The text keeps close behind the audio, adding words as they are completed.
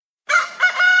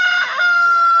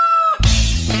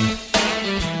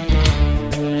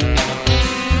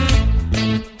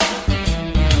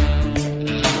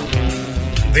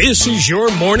This is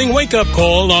your morning wake-up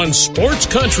call on Sports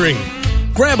Country.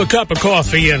 Grab a cup of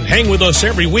coffee and hang with us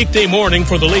every weekday morning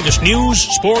for the latest news,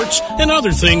 sports, and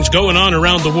other things going on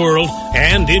around the world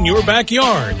and in your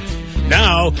backyard.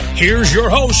 Now, here's your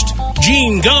host,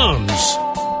 Gene Gumbs.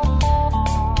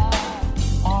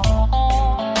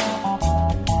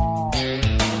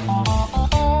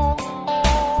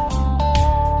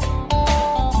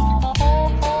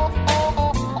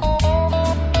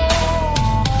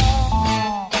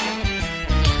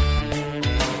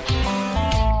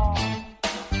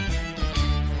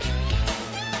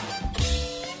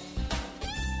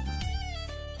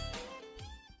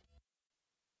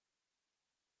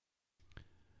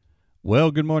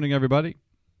 Well, good morning, everybody.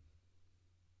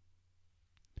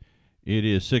 It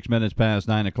is 6 minutes past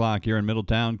 9 o'clock here in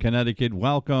Middletown, Connecticut.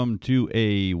 Welcome to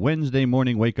a Wednesday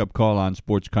morning wake-up call on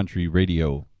Sports Country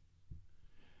Radio.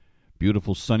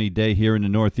 Beautiful sunny day here in the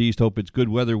Northeast. Hope it's good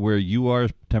weather where you are.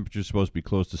 Temperature's supposed to be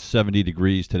close to 70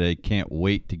 degrees today. Can't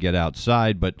wait to get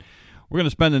outside. But we're going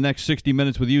to spend the next 60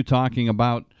 minutes with you talking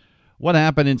about what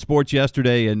happened in sports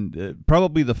yesterday. And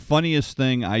probably the funniest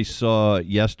thing I saw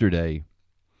yesterday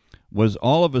was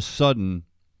all of a sudden,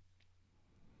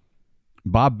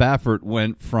 Bob Baffert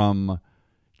went from,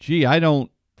 I don't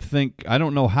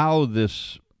know how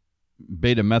this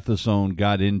betamethasone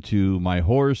got into my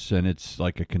horse, and it's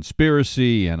like a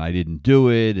conspiracy, and I didn't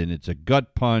do it, and it's a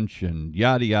gut punch, and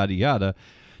yada, yada, yada,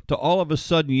 to all of a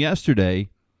sudden yesterday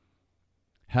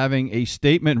having a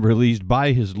statement released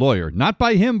by his lawyer. Not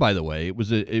by him, by the way. It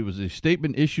was a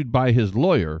statement issued by his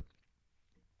lawyer,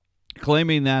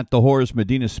 claiming that the horse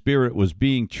Medina Spirit was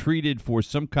being treated for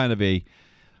some kind of a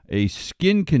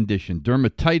skin condition,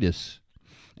 dermatitis,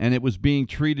 and it was being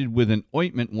treated with an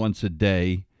ointment once a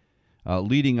day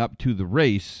leading up to the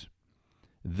race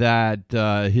that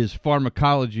his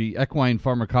equine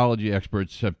pharmacology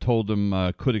experts have told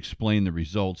him could explain the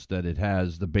results, that it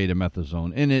has the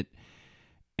betamethasone in it.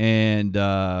 And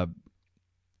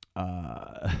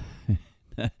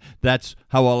that's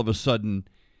how all of a sudden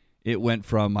it went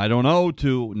from I don't know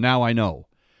to now I know.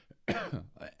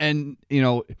 And,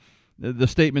 the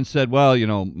statement said, well,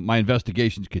 my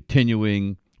investigation's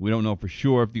continuing. We don't know for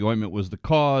sure if the ointment was the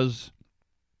cause.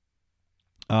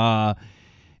 And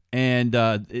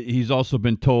he's also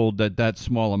been told that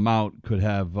small amount could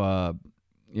have,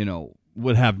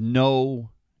 would have no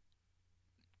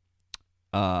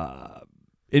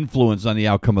influence on the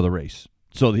outcome of the race.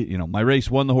 So, my race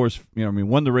won the horse,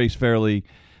 won the race fairly.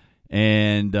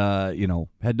 And,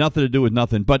 had nothing to do with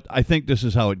nothing. But I think this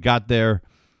is how it got there.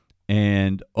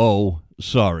 And,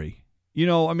 sorry.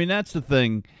 That's the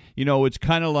thing. It's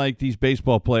kind of like these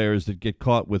baseball players that get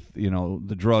caught with,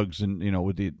 the drugs and,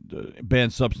 with the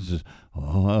banned substances.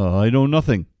 I know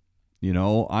nothing.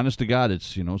 Honest to God,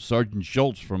 it's, Sergeant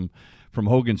Schultz from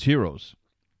Hogan's Heroes.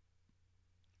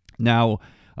 Now,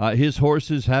 his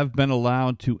horses have been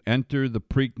allowed to enter the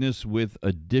Preakness with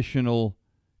additional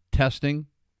testing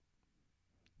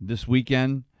this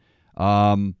weekend.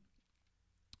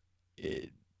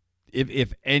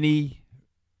 If any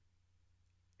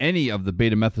of the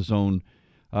betamethasone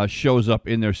shows up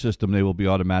in their system, they will be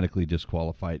automatically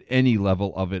disqualified, any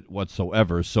level of it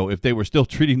whatsoever. So if they were still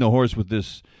treating the horse with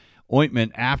this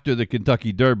ointment after the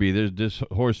Kentucky Derby, this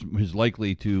horse is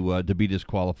likely to be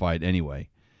disqualified anyway.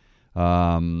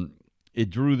 It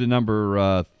drew the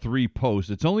number 3 post.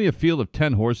 It's only a field of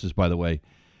 10 horses, by the way.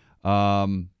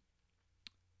 And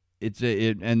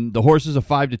the horse is a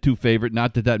 5-2 favorite.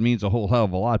 Not that means a whole hell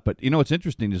of a lot, but it's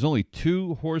interesting. There's only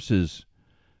 2 horses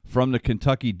from the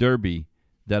Kentucky Derby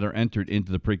that are entered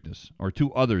into the Preakness, or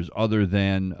 2 others other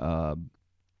than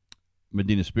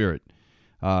Medina Spirit.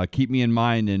 Keep me in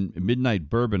mind, and Midnight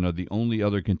Bourbon are the only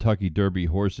other Kentucky Derby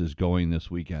horses going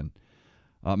this weekend.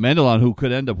 Mandalon, who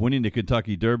could end up winning the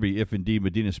Kentucky Derby if indeed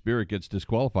Medina Spirit gets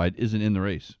disqualified, isn't in the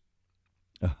race.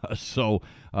 So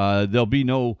there'll be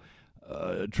no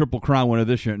Triple Crown winner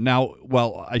this year. Now,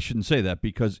 well, I shouldn't say that,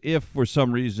 because if for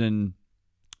some reason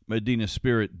Medina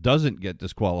Spirit doesn't get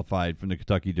disqualified from the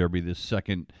Kentucky Derby, this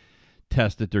second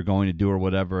test that they're going to do or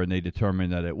whatever, and they determine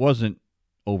that it wasn't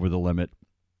over the limit,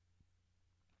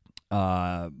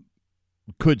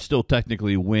 could still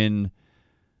technically win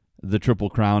the Triple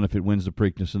Crown if it wins the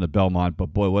Preakness and the Belmont.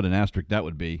 But boy, what an asterisk that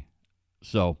would be.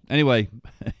 So anyway,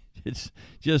 it's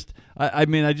just, I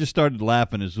just started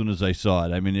laughing as soon as I saw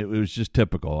it. It was just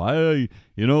typical.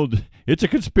 It's a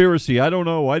conspiracy. I don't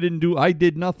know. I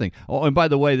did nothing. Oh, and by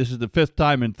the way, this is the 5th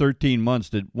time in 13 months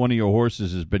that one of your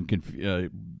horses has been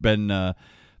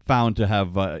found to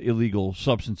have illegal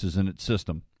substances in its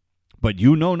system. But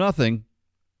nothing.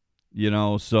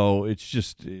 So it's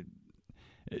just,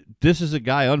 This is a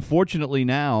guy, unfortunately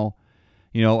now,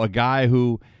 a guy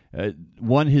who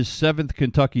won his 7th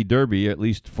Kentucky Derby, at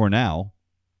least for now.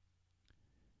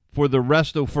 For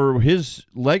his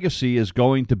legacy is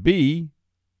going to be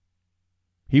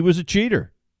he was a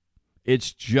cheater.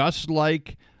 It's just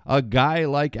like a guy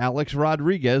like Alex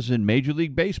Rodriguez in Major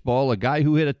League Baseball, a guy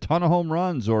who hit a ton of home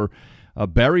runs, or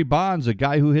Barry Bonds, a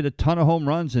guy who hit a ton of home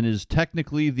runs and is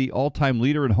technically the all-time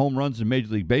leader in home runs in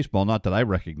Major League Baseball. Not that I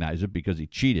recognize it because he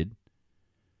cheated.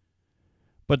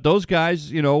 But those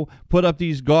guys, put up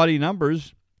these gaudy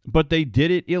numbers, but they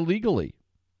did it illegally.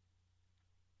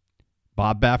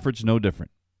 Bob Baffert's no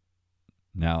different.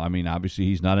 Now, I mean, obviously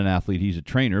he's not an athlete, he's a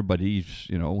trainer, but he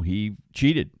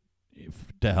cheated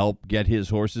to help get his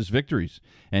horses victories.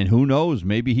 And who knows,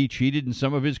 maybe he cheated in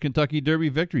some of his Kentucky Derby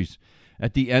victories.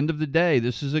 At the end of the day,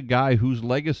 this is a guy whose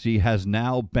legacy has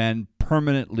now been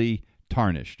permanently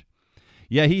tarnished.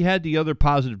 Yeah, he had the other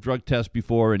positive drug test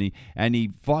before, and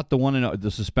he fought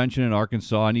the suspension in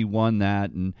Arkansas, and he won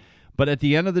that. But at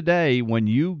the end of the day, when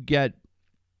you get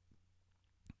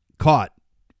caught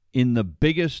in the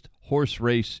biggest horse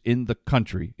race in the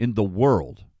country, in the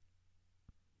world,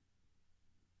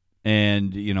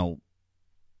 and,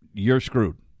 you're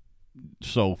screwed.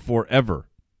 So forever,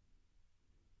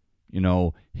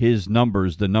 his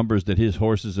numbers, the numbers that his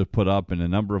horses have put up and the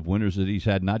number of winners that he's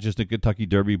had, not just in Kentucky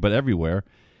Derby, but everywhere,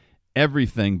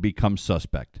 everything becomes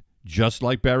suspect. Just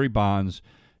like Barry Bonds,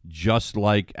 just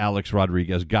like Alex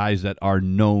Rodriguez, guys that are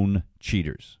known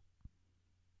cheaters.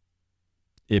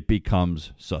 It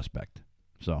becomes suspect.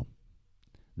 So,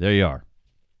 there you are.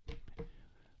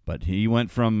 But he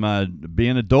went from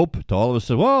being a dope to all of a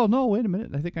sudden, whoa, no, wait a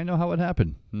minute, I think I know how it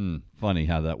happened. Funny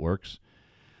how that works.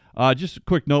 Just a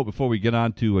quick note before we get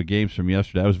on to games from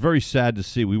yesterday. I was very sad to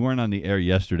see, we weren't on the air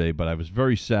yesterday, but I was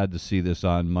very sad to see this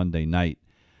on Monday night,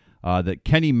 that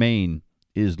Kenny Mayne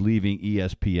is leaving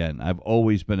ESPN. I've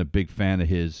always been a big fan of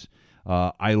his.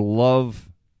 I love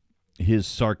his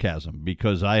sarcasm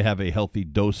because I have a healthy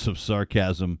dose of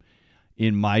sarcasm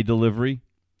in my delivery.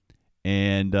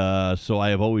 And so I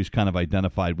have always kind of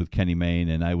identified with Kenny Mayne,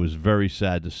 and I was very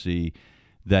sad to see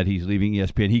that he's leaving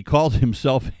ESPN. He called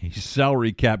himself a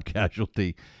salary cap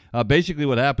casualty. Basically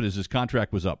what happened is his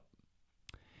contract was up,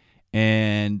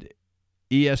 and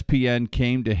ESPN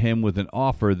came to him with an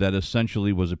offer that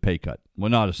essentially was a pay cut.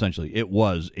 Well, not essentially. It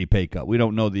was a pay cut. We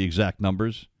don't know the exact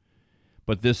numbers,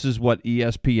 but this is what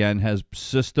ESPN has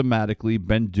systematically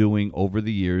been doing over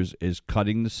the years, is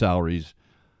cutting the salaries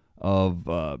of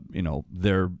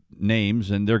their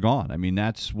names, and they're gone. I mean,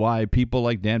 that's why people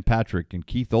like Dan Patrick and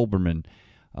Keith Olbermann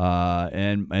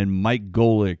and Mike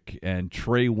Golick and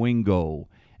Trey Wingo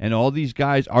and all these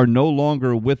guys are no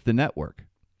longer with the network,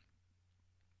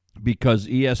 because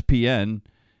ESPN,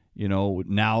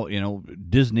 now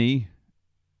Disney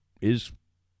is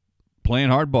playing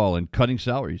hardball and cutting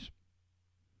salaries.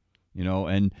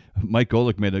 And Mike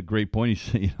Golick made a great point.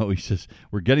 He says,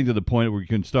 we're getting to the point where we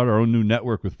can start our own new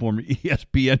network with former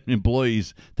ESPN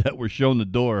employees that were shown the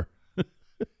door.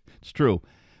 It's true.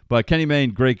 But Kenny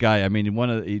Mayne, great guy. I mean,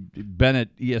 he'd been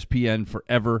at ESPN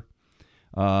forever.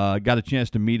 Got a chance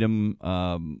to meet him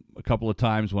a couple of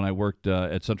times when I worked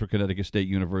at Central Connecticut State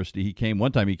University.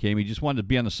 One time he just wanted to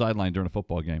be on the sideline during a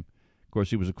football game. Of course,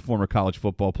 he was a former college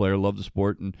football player, loved the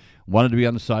sport, and wanted to be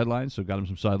on the sidelines, so got him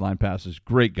some sideline passes.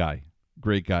 Great guy.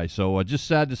 So just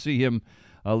sad to see him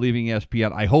leaving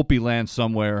ESPN. I hope he lands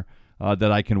somewhere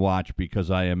that I can watch, because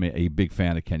I am a big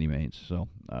fan of Kenny Mayne. So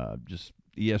just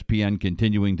ESPN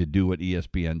continuing to do what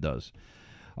ESPN does.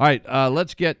 All right,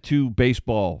 let's get to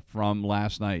baseball from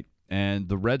last night. And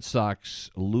the Red Sox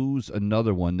lose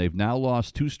another one. They've now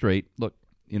lost 2 straight. Look,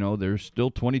 they're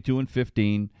still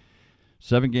 22-15.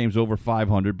 7 games over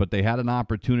 500, but they had an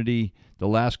opportunity the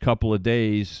last couple of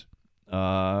days,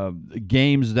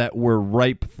 games that were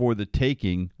ripe for the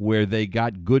taking, where they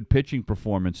got good pitching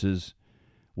performances,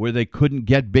 where they couldn't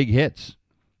get big hits.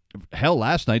 Hell,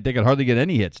 last night they could hardly get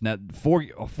any hits. Now, four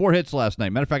hits last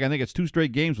night. Matter of fact, I think it's 2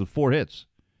 straight games with 4 hits.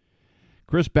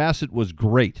 Chris Bassett was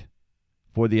great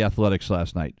for the Athletics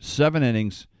last night. 7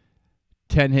 innings,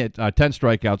 10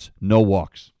 strikeouts, no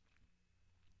walks.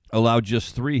 Allowed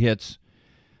just 3 hits.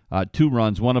 2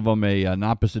 runs, one of them an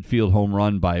opposite field home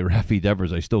run by Rafi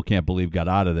Devers. I still can't believe got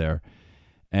out of there.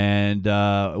 And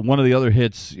one of the other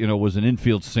hits, was an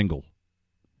infield single.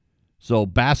 So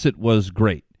Bassett was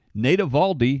great. Nate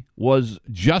Eovaldi was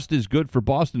just as good for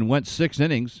Boston. Went 6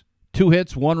 innings, 2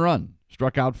 hits, 1 run,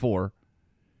 struck out 4.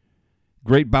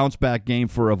 Great bounce back game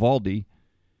for Eovaldi.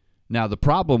 Now the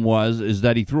problem is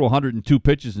that he threw 102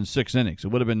 pitches in 6 innings. It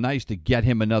would have been nice to get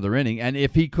him another inning, and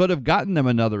if he could have gotten them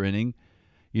another inning,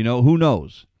 who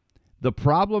knows? The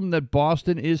problem that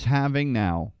Boston is having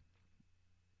now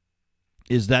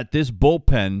is that this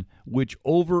bullpen, which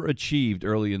overachieved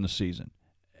early in the season,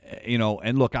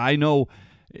 and look, I know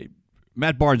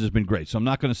Matt Barnes has been great, so I'm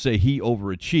not going to say he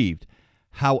overachieved.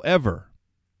 However,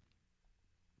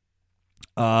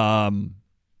 guys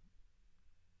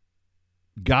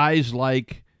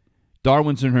like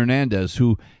Darwinzon Hernandez,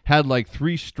 who had like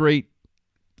 3 straight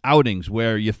outings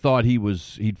where you thought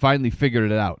he'd finally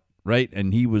figured it out, right?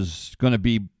 And he was going to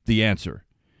be the answer.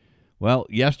 Well,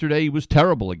 yesterday he was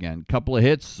terrible again. Couple of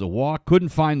hits, a walk, couldn't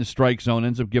find the strike zone,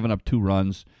 ends up giving up 2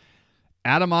 runs.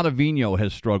 Adam Ottavino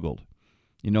has struggled.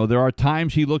 There are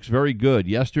times he looks very good.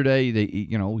 Yesterday,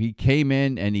 he came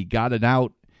in and he got it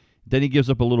out. Then he gives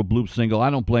up a little bloop single. I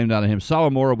don't blame that on him.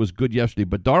 Sawamura was good yesterday,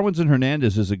 but Darwinzon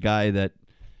Hernandez is a guy that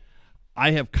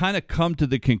I have kind of come to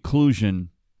the conclusion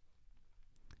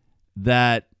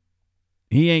that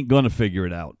he ain't going to figure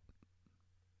it out.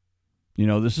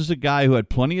 This is a guy who had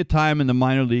plenty of time in the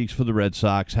minor leagues for the Red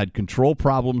Sox, had control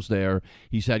problems there.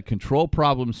 He's had control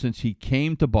problems since he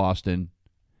came to Boston,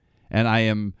 and I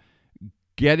am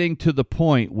getting to the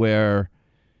point where,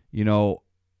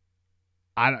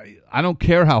 I don't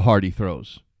care how hard he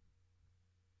throws.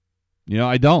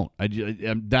 I don't.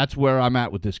 That's where I'm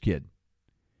at with this kid.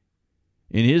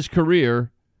 In his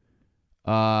career,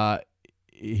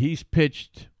 he's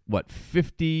pitched,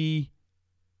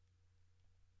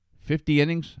 50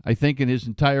 innings, I think, in his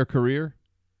entire career.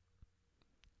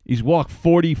 He's walked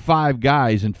 45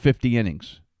 guys in 50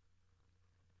 innings.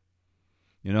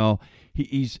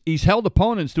 He's held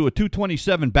opponents to a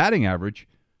 227 batting average.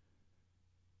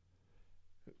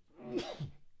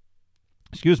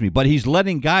 Excuse me, but he's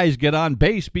letting guys get on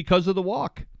base because of the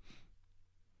walk.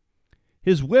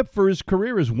 His whip for his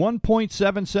career is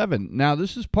 1.77. Now,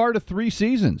 this is part of 3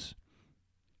 seasons.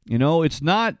 It's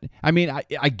not,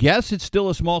 I guess it's still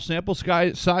a small sample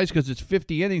size because it's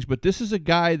 50 innings, but this is a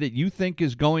guy that you think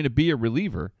is going to be a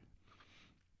reliever,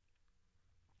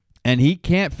 and he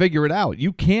can't figure it out.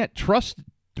 You can't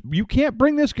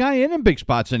bring this guy in big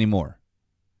spots anymore.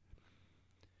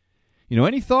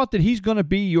 Any thought that he's going to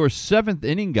be your 7th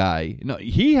inning guy,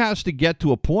 he has to get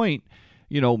to a point,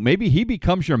 maybe he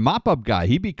becomes your mop-up guy.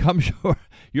 He becomes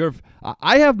your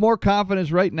I have more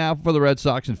confidence right now for the Red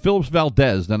Sox in Phillips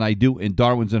Valdez than I do in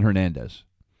Darwinzon Hernandez.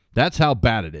 That's how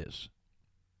bad it is.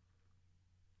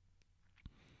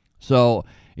 So,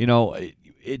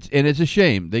 it's a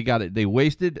shame. They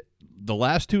wasted the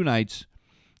last 2 nights,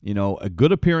 a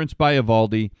good appearance by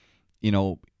Eovaldi.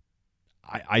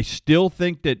 I still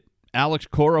think that Alex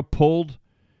Cora pulled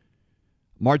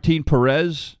Martin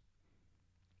Perez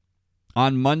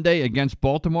on Monday against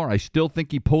Baltimore. I still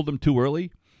think he pulled him too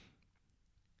early.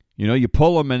 You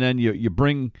pull him and then you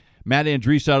bring Matt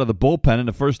Andriese out of the bullpen, and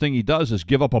the first thing he does is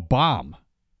give up a bomb.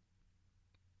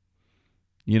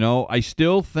 I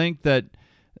still think that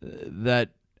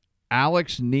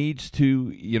Alex needs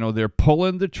to, they're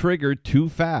pulling the trigger too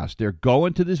fast. They're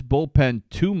going to this bullpen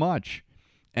too much,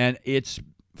 and its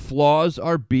flaws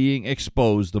are being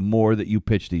exposed the more that you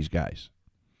pitch these guys.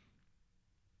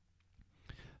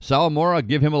 Sawamura,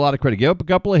 give him a lot of credit. Gave up a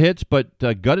couple of hits, but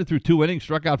gutted through 2 innings,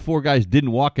 struck out 4 guys,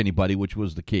 didn't walk anybody, which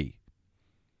was the key.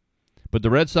 But the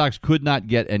Red Sox could not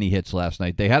get any hits last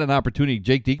night. They had an opportunity.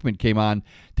 Jake Diekman came on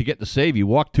to get the save. He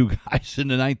walked 2 guys in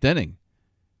the 9th inning.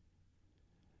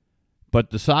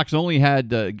 But the Sox only had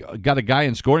got a guy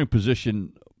in scoring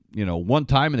position, 1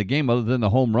 time in the game other than the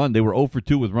home run. They were 0 for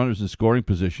 2 with runners in scoring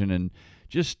position and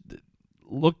just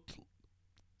looked.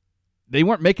 They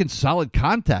weren't making solid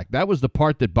contact. That was the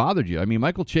part that bothered you.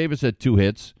 Michael Chavis had 2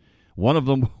 hits. One of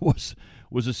them was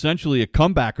essentially a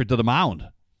comebacker to the mound.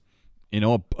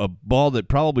 A ball that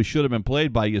probably should have been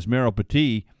played by Yusmeiro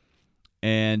Petit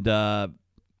and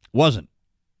wasn't.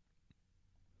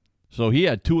 So he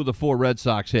had 2 of the 4 Red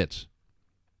Sox hits.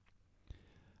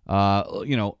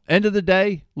 End of the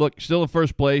day, look, still in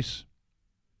first place.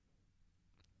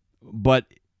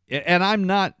 And I'm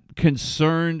not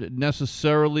concerned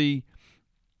necessarily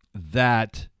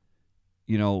that,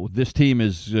 this team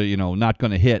is, not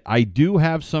going to hit. I do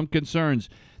have some concerns.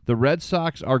 The Red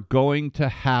Sox are going to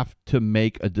have to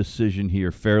make a decision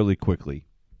here fairly quickly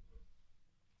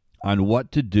on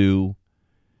what to do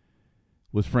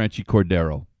with Franchy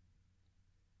Cordero.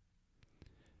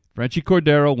 Franchy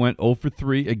Cordero went 0 for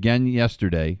 3 again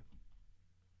yesterday,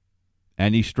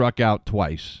 and he struck out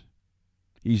twice.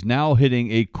 He's now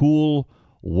hitting a cool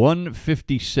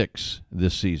 156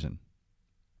 this season.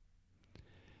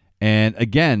 And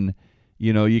again,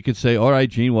 you could say, all right,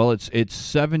 Gene, well, it's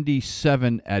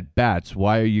 77 at bats.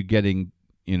 Why are you getting,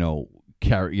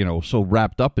 so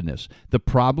wrapped up in this. The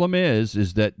problem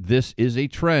is that this is a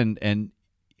trend, and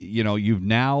you've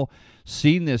now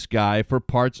seen this guy for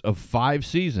parts of 5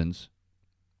 seasons,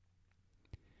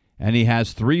 and he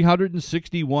has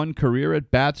 361 career at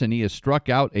bats, and he has struck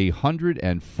out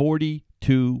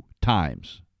 142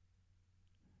 times.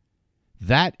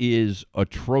 That is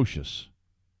atrocious.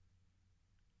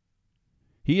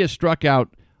 He has struck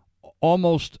out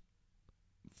almost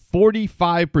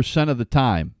 45% of the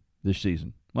time this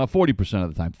season. Well, 40%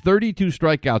 of the time. 32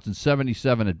 strikeouts and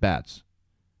 77 at bats.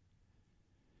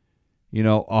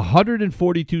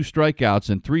 142 strikeouts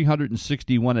and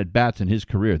 361 at bats in his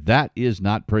career. That is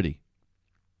not pretty.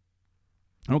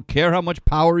 I don't care how much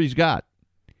power he's got.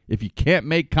 If you can't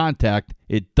make contact,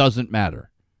 it doesn't matter.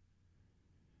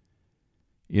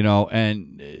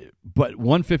 But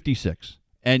 156.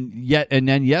 And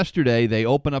then yesterday they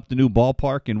opened up the new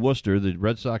ballpark in Worcester, the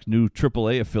Red Sox new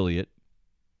AAA affiliate.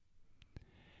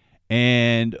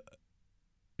 And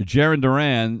Jarren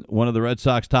Duran, one of the Red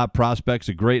Sox top prospects,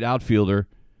 a great outfielder,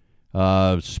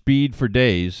 speed for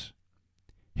days,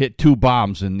 hit 2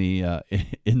 bombs in the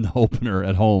opener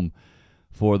at home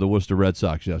for the Worcester Red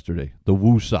Sox yesterday. The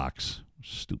Woo Sox.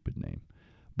 Stupid name.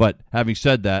 But having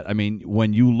said that, I mean,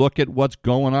 when you look at what's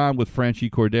going on with Franchy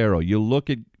Cordero, you look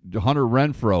at Hunter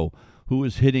Renfroe, who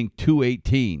is hitting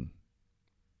 218.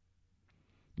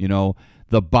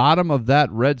 The bottom of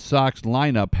that Red Sox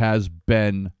lineup has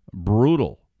been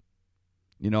brutal.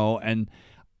 And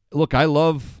look, I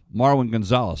love Marwin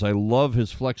Gonzalez. I love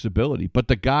his flexibility, but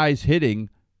the guy's hitting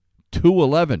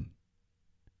 211.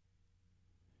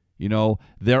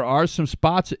 There are some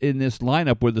spots in this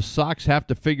lineup where the Sox have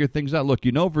to figure things out. Look,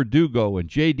 Verdugo and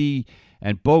JD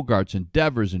and Bogarts and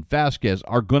Devers and Vasquez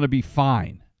are going to be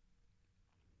fine.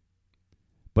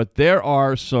 But there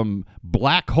are some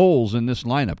black holes in this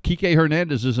lineup. Kike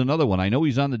Hernandez is another one. I know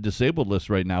he's on the disabled list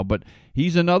right now, but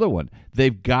he's another one.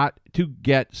 They've got to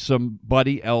get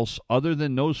somebody else other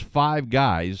than those 5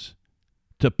 guys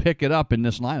to pick it up in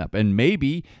this lineup. And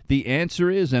maybe the answer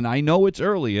is, and I know it's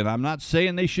early, and I'm not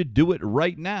saying they should do it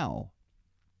right now,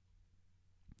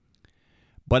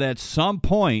 but at some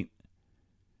point,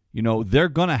 they're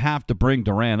going to have to bring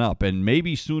Duran up, and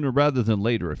maybe sooner rather than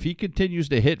later. If he continues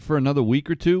to hit for another week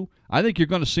or 2, I think you're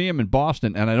going to see him in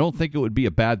Boston, and I don't think it would be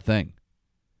a bad thing.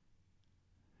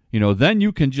 Then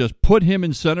you can just put him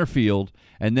in center field,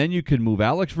 and then you can move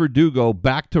Alex Verdugo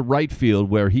back to right field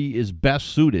where he is best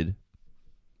suited.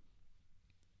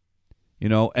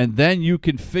 And then you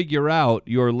can figure out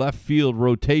your left field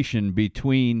rotation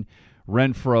between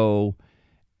Renfroe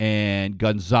and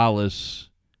Gonzalez,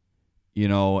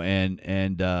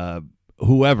 and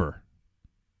whoever.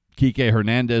 Kike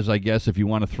Hernandez, I guess, if you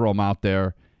want to throw him out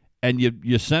there. And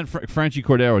you send Franchy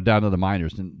Cordero down to the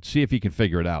minors and see if he can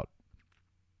figure it out.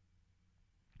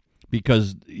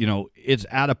 Because, it's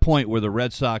at a point where the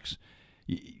Red Sox,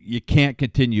 you can't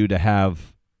continue to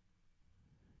have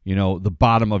the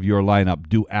bottom of your lineup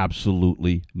do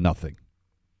absolutely nothing.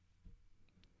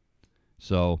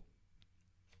 So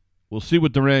we'll see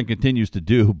what Duran continues to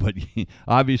do, but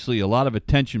obviously a lot of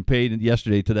attention paid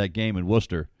yesterday to that game in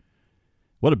Worcester.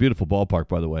 What a beautiful ballpark,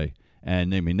 by the way.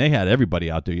 And, they had everybody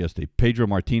out there yesterday. Pedro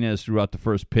Martinez threw out the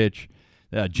first pitch.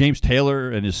 James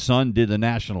Taylor and his son did the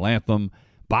national anthem.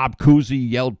 Bob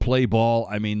Cousy yelled play ball.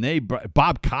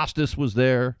 Bob Costas was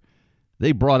there.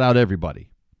 They brought out everybody.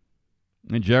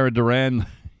 And Jarren Duran,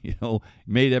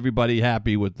 made everybody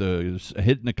happy with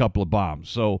hitting a couple of bombs.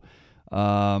 So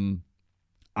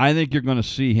I think you're going to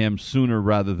see him sooner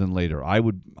rather than later.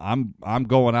 I'm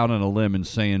going out on a limb and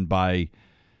saying by,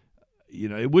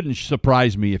 it wouldn't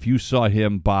surprise me if you saw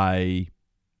him by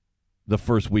the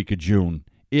first week of June,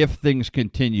 if things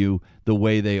continue the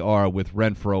way they are with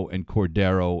Renfroe and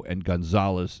Cordero and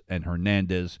Gonzalez and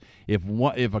Hernandez.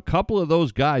 If a couple of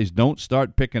those guys don't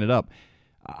start picking it up,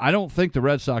 I don't think the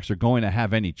Red Sox are going to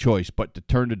have any choice but to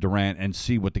turn to Duran and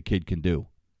see what the kid can do.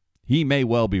 He may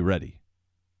well be ready.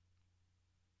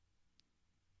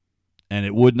 And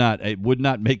it would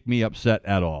not make me upset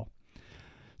at all.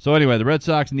 So anyway, the Red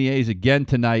Sox and the A's again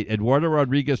tonight. Eduardo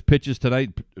Rodriguez pitches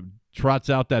tonight, trots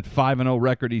out that 5-0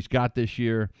 record he's got this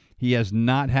year. He has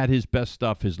not had his best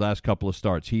stuff his last couple of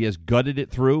starts. He has gutted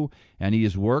it through, and he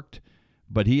has worked,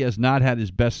 but he has not had his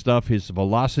best stuff. His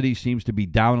velocity seems to be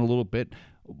down a little bit.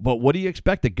 But what do you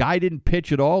expect? The guy didn't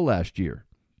pitch at all last year.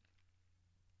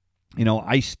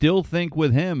 I still think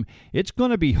with him, it's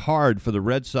going to be hard for the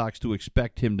Red Sox to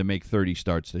expect him to make 30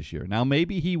 starts this year. Now,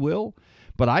 maybe he will,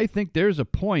 but I think there's a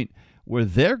point where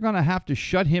they're going to have to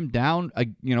shut him down,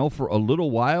 for a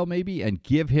little while maybe and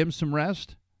give him some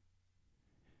rest.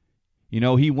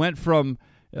 He went from,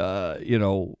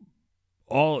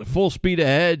 all full speed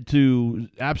ahead to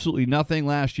absolutely nothing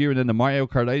last year, and then the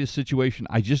myocarditis situation.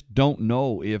 I just don't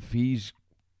know if he's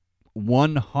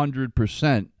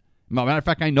 100%. Matter of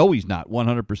fact, I know he's not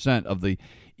 100% of the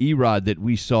Erod that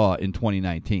we saw in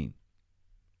 2019.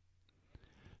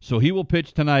 So he will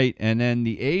pitch tonight, and then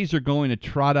the A's are going to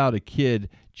trot out a kid,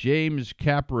 James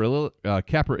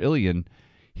Kaprielian.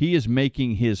 He is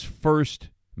making his first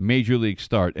major league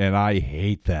start, and I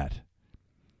hate that.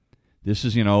 This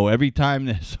is, every time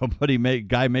that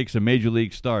guy makes a major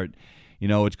league start,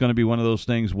 it's going to be one of those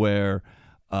things where,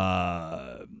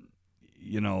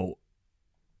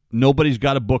 nobody's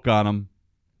got a book on him.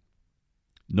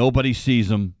 Nobody sees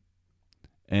him.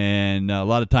 And a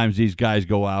lot of times these guys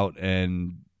go out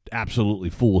and absolutely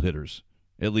fool hitters,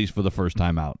 at least for the first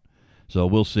time out. So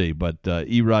we'll see. But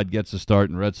Erod gets a start,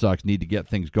 and Red Sox need to get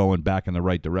things going back in the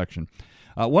right direction.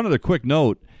 One other quick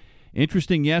note.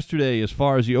 Interesting yesterday as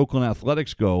far as the Oakland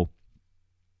Athletics go,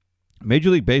 Major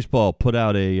League Baseball put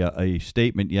out a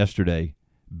statement yesterday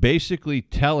basically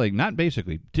telling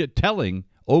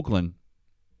Oakland,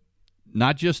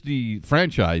 not just the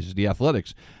franchise, the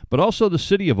Athletics, but also the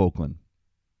city of Oakland,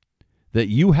 that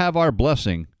you have our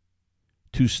blessing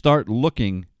to start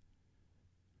looking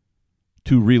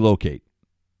to relocate.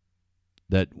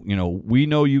 That, we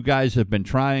know you guys have been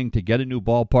trying to get a new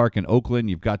ballpark in Oakland.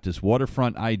 You've got this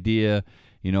waterfront idea,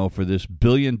 for this $1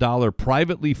 billion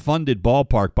privately funded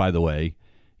ballpark, by the way.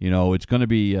 It's going to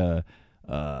be,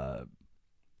 done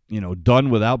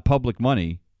without public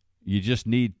money. You just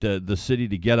need the city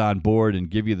to get on board and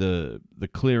give you the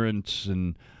clearance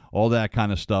and all that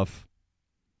kind of stuff.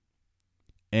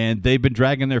 And they've been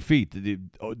dragging their feet.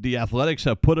 The Athletics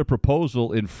have put a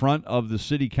proposal in front of the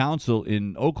city council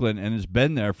in Oakland, and it's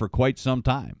been there for quite some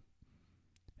time.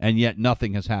 And yet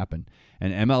nothing has happened.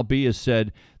 And MLB has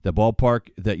said the ballpark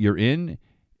that you're in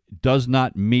does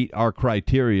not meet our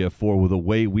criteria for the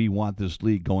way we want this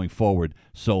league going forward.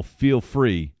 So feel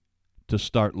free to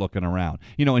start looking around.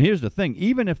 And here's the thing.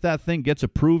 Even if that thing gets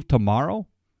approved tomorrow,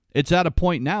 it's at a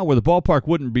point now where the ballpark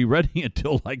wouldn't be ready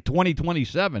until like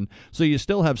 2027. So you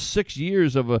still have 6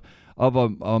 years of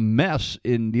a mess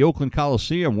in the Oakland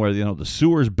Coliseum where the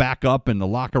sewers back up and the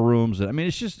locker rooms. I mean,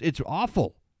 it's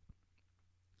awful.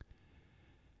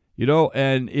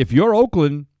 And if you're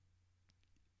Oakland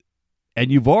and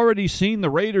you've already seen the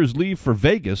Raiders leave for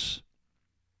Vegas,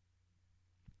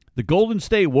 the Golden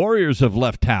State Warriors have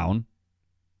left town.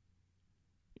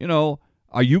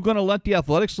 Are you going to let the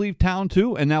Athletics leave town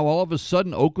too? And now all of a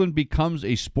sudden Oakland becomes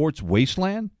a sports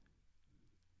wasteland?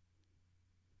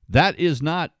 That is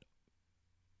not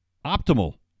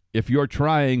optimal if you're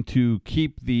trying to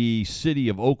keep the city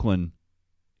of Oakland,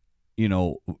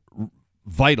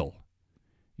 vital.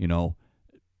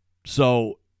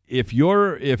 So if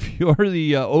you're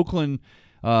the Oakland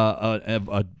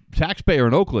a taxpayer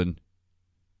in Oakland,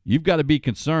 you've got to be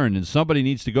concerned, and somebody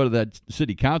needs to go to that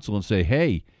city council and say,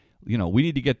 hey, we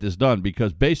need to get this done,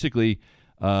 because basically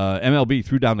MLB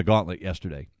threw down the gauntlet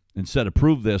yesterday and said,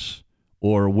 approve this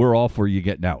or we're all for you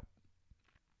getting out.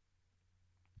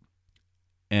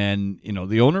 And,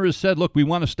 the owner has said, look, we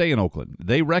want to stay in Oakland.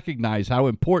 They recognize how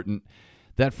important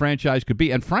that franchise could be.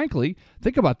 And frankly,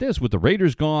 think about this. With the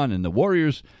Raiders gone and the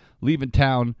Warriors leaving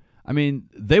town, I mean,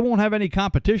 they won't have any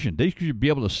competition. They should be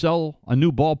able to sell a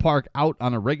new ballpark out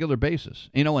on a regular basis.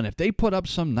 And if they put up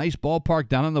some nice ballpark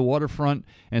down on the waterfront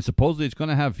and supposedly it's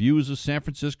going to have views of San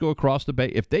Francisco across the bay,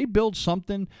 if they build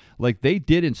something like they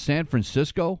did in San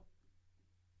Francisco,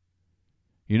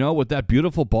 with that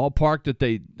beautiful ballpark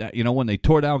when they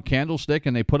tore down Candlestick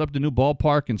and they put up the new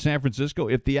ballpark in San Francisco,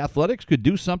 if the Athletics could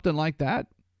do something like that,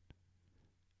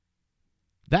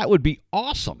 that would be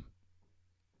awesome.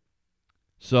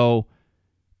 So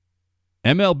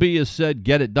MLB has said,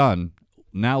 get it done.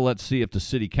 Now let's see if the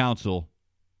city council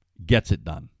gets it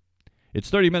done. It's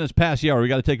 30 minutes past the hour. We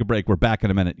got to take a break. We're back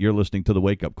in a minute. You're listening to the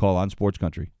Wake Up Call on Sports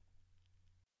Country.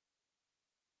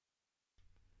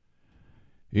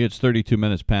 It's 32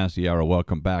 minutes past the hour.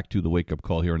 Welcome back to the Wake Up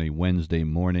Call here on a Wednesday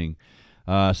morning.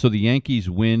 So the Yankees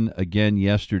win again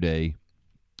yesterday,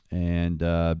 and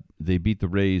they beat the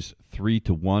Rays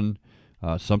 3-1.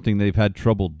 Something they've had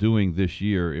trouble doing this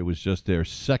year. It was just their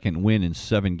second win in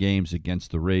 7 games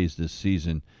against the Rays this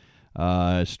season.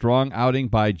 Strong outing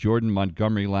by Jordan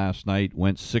Montgomery last night.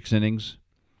 Went 6 innings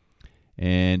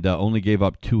and only gave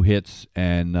up 2 hits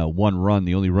and 1 run.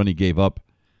 The only run he gave up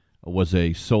was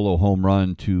a solo home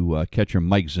run to catcher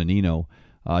Mike Zunino.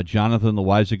 Jonathan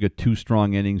Loáisiga, 2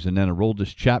 strong innings, and then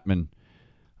Aroldis Chapman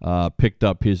picked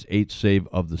up his 8th save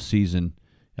of the season.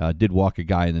 Did walk a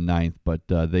guy in the 9th,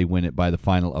 but they win it by the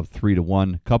final of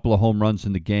 3-1. Couple of home runs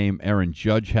in the game. Aaron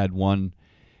Judge had one,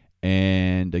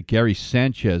 And Gary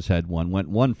Sanchez had one, went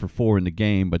 1 for 4 in the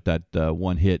game, but that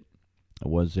one hit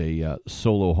was a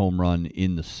solo home run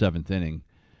in the 7th inning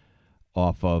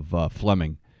off of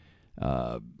Fleming.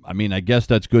 I guess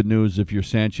that's good news if you're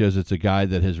Sanchez. It's a guy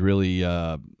that has really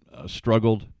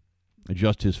struggled.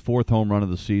 Just his 4th home run of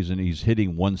the season. He's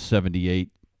hitting 178.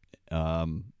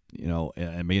 And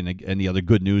the other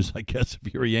good news, I guess,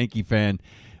 if you're a Yankee fan,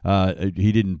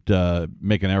 he didn't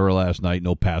make an error last night,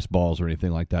 no pass balls or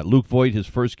anything like that. Luke Voit, his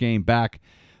first game back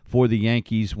for the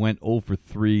Yankees, went 0 for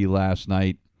 3 last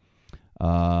night.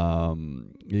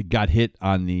 He got hit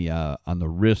on the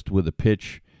wrist with a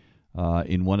pitch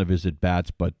in one of his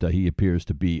at-bats, but he appears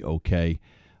to be okay.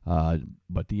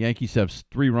 But the Yankees have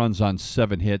 3 runs on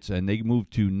 7 hits, and they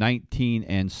moved to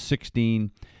 19-16.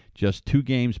 Just 2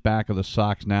 games back of the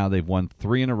Sox now. They've won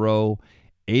 3 in a row,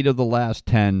 8 of the last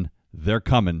 10. They're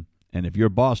coming. And if you're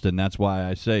Boston, that's why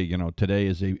I say, today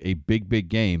is a big, big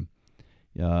game.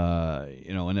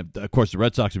 And of course the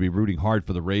Red Sox will be rooting hard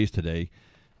for the Rays today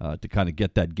to kind of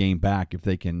get that game back if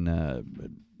they can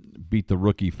beat the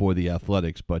rookie for the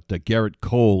Athletics. But Garrett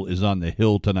Cole is on the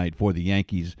hill tonight for the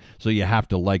Yankees, so you have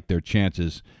to like their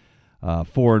chances.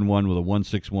 4-1 with a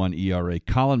 1.61 ERA.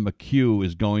 Colin McHugh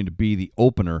is going to be the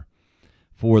opener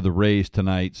for the Rays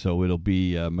tonight, so it'll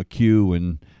be McHugh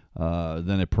and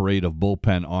then a parade of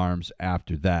bullpen arms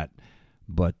after that.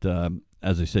 But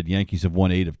as I said, Yankees have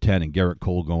won 8 of 10, and Garrett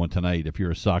Cole going tonight. If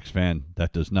you're a Sox fan,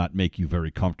 that does not make you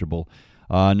very comfortable.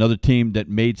 Another team that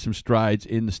made some strides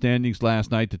in the standings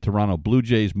last night, the Toronto Blue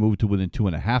Jays, moved to within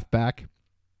 2.5 back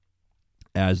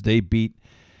as they beat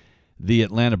the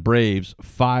Atlanta Braves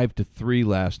 5-3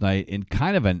 last night in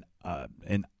kind of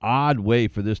an odd way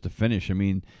for this to finish. I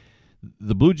mean,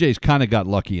 the Blue Jays kind of got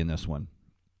lucky in this one.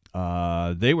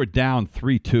 They were down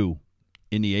 3-2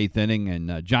 in the 8th inning,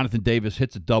 and Jonathan Davis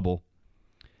hits a double.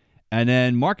 And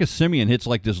then Marcus Semien hits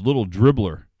like this little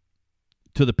dribbler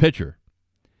to the pitcher.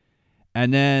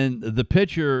 And then the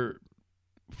pitcher,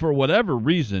 for whatever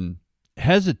reason,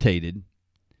 hesitated.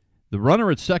 The runner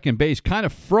at second base kind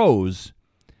of froze.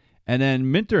 And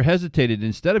then Minter hesitated.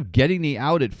 Instead of getting the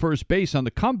out at first base on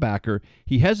the comebacker,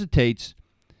 he hesitates,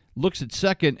 looks at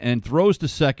second, and throws to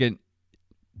second.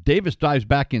 Davis dives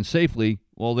back in safely.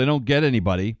 Well, they don't get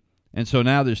anybody. And so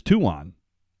now there's 2 on.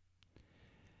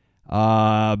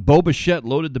 Bo Bichette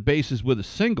loaded the bases with a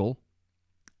single.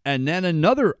 And then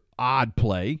another odd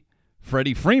play.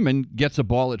 Freddie Freeman gets a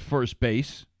ball at first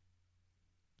base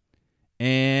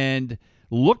and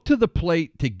looked to the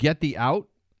plate to get the out,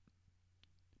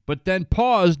 but then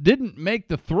paused, didn't make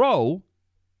the throw,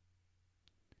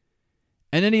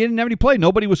 and then he didn't have any play.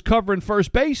 Nobody was covering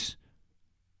first base.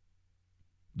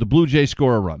 The Blue Jays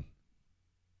score a run.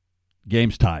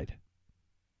 Game's tied.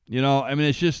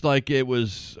 It's just like it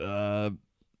was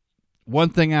one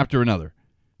thing after another.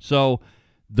 So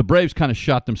the Braves kind of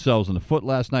shot themselves in the foot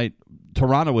last night.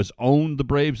 Toronto has owned the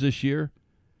Braves this year.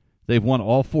 They've won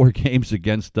all 4 games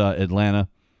against Atlanta.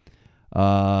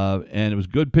 And it was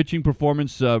good pitching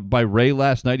performance by Ray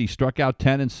last night. He struck out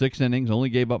 10 in 6 innings, only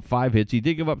gave up 5 hits. He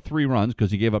did give up 3 runs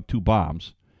because he gave up 2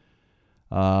 bombs.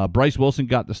 Bryce Wilson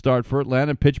got the start for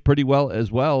Atlanta, pitched pretty well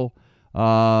as well.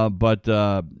 But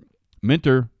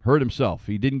Minter hurt himself.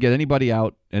 He didn't get anybody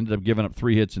out, ended up giving up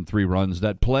 3 hits and 3 runs.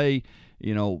 That play,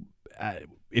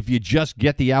 if you just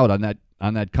get the out on that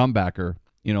comebacker,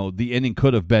 the inning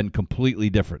could have been completely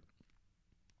different.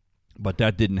 But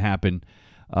that didn't happen.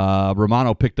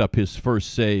 Romano picked up his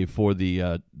first save for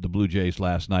the Blue Jays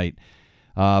last night.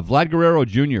 Vlad Guerrero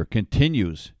Jr.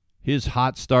 continues his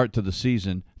hot start to the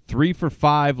season. 3 for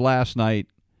 5 last night,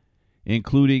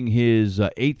 including his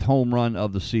 8th home run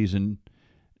of the season.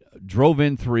 Drove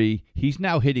in 3. He's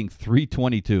now hitting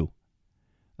 .322.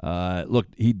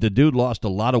 The dude lost a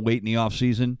lot of weight in the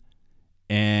offseason,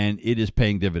 and it is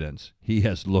paying dividends. He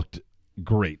has looked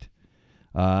great.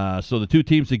 So the 2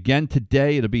 teams again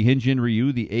today. It'll be Hyun-Jin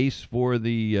Ryu, the ace for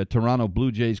the Toronto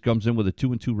Blue Jays, comes in with a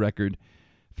 2-2 record,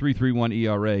 3.31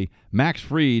 ERA. Max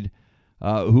Fried,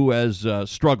 who has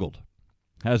struggled,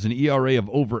 has an ERA of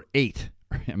over 8.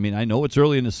 I mean, I know it's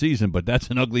early in the season, but that's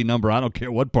an ugly number. I don't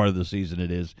care what part of the season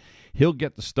it is. He'll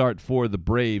get the start for the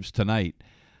Braves tonight.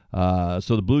 So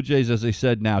the Blue Jays, as I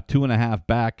said, now 2.5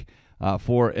 back.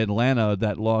 For Atlanta,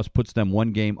 that loss puts them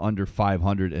 1 game under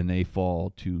 500, and they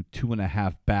fall to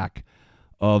 2.5 back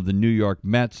of the New York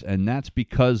Mets. And that's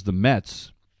because the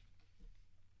Mets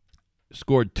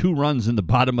scored 2 runs in the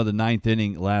bottom of the 9th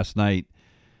inning last night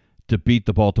to beat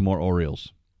the Baltimore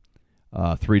Orioles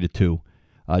 3-2.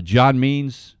 John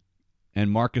Means and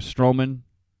Marcus Stroman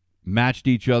matched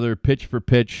each other pitch for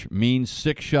pitch. Means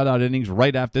 6 shutout innings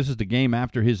right after. This is the game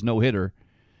after his no-hitter.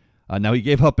 Now, he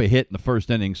gave up a hit in the first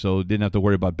inning, so didn't have to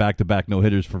worry about back-to-back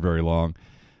no-hitters for very long.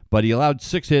 But he allowed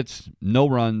 6 hits, no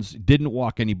runs, didn't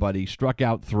walk anybody, struck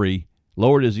out 3,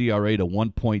 lowered his ERA to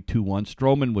 1.21.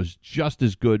 Stroman was just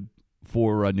as good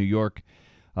for New York.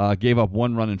 Gave up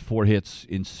 1 run and 4 hits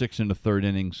in 6 and a third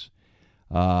innings.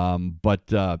 But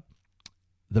the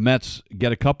Mets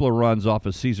get a couple of runs off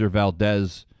of Cesar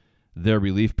Valdez, their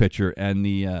relief pitcher, and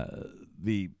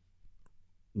the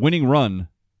winning run.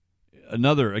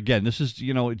 Another, again, this is,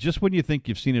 just when you think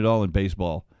you've seen it all in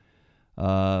baseball,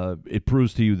 it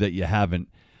proves to you that you haven't.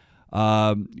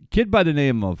 Kid by the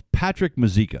name of Patrick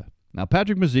Mazeika. Now,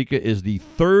 Patrick Mazeika is the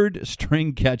 3rd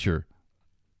string catcher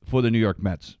for the New York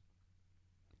Mets.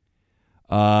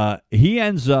 He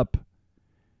ends up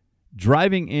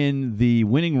driving in the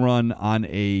winning run on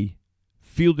a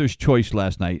fielder's choice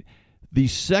last night. The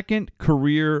 2nd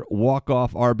career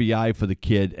walk-off RBI for the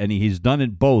kid, and he's done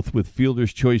it both with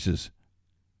fielder's choices.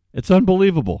 It's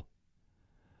unbelievable.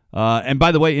 And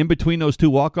by the way, in between those 2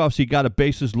 walk-offs, he got a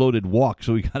bases-loaded walk,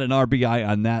 so he got an RBI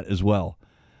on that as well.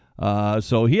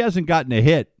 So he hasn't gotten a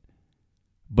hit,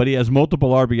 but he has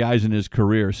multiple RBIs in his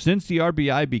career. Since the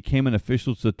RBI became an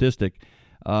official statistic,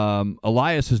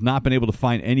 Elias has not been able to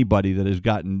find anybody that has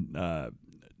gotten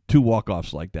 2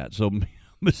 walk-offs like that. So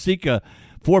Mazeika,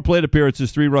 4 plate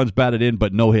appearances, 3 runs batted in,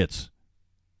 but no hits.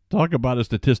 Talk about a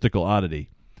statistical oddity.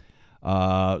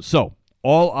 So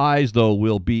all eyes, though,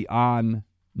 will be on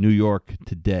New York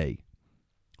today.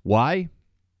 Why?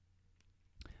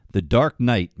 The Dark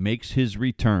Knight makes his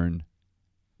return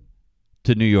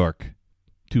to New York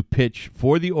to pitch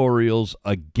for the Orioles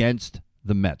against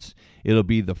the Mets. It'll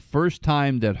be the first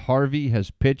time that Harvey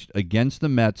has pitched against the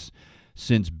Mets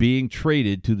since being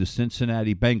traded to the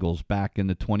Cincinnati Bengals back in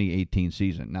the 2018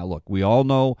 season. Now, look, we all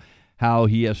know how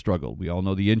he has struggled. We all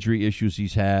know the injury issues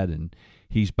he's had, and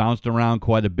he's bounced around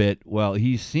quite a bit. Well,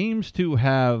 he seems to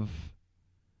have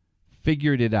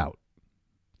figured it out,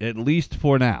 at least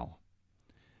for now.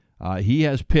 He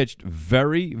has pitched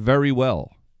very, very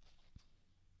well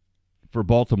for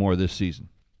Baltimore this season.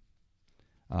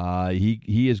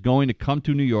 He is going to come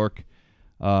to New York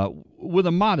with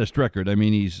a modest record. I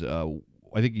mean,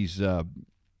 I think he's 3-2,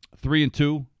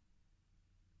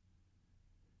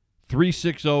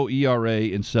 3.60 ERA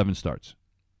in 7 starts.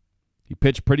 He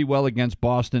pitched pretty well against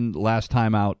Boston last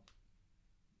time out,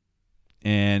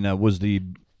 and was the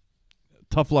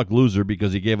tough luck loser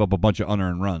because he gave up a bunch of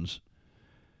unearned runs.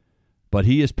 But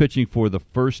he is pitching for the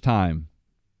first time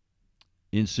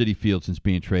in Citi Field since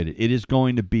being traded. It is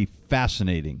going to be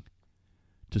fascinating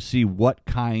to see what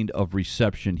kind of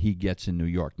reception he gets in New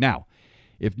York. Now,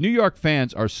 if New York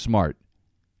fans are smart,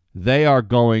 they are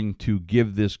going to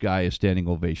give this guy a standing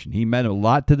ovation. He meant a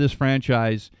lot to this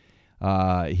franchise.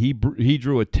 He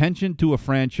drew attention to a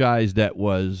franchise that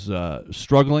was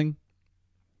struggling.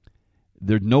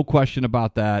 There's no question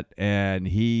about that, and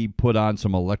he put on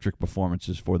some electric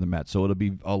performances for the Mets. So it'll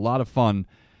be a lot of fun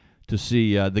to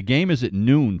see. The game is at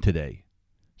noon today,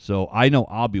 so I know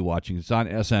I'll be watching. It's on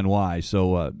SNY.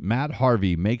 So Matt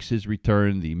Harvey makes his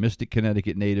return, the Mystic,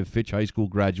 Connecticut native, Fitch High School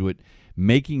graduate,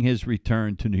 making his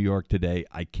return to New York today.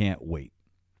 I can't wait.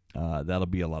 That'll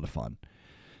be a lot of fun.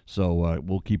 So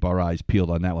we'll keep our eyes peeled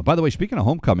on that one. By the way, speaking of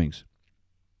homecomings,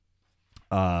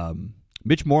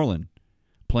 Mitch Moreland,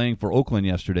 playing for Oakland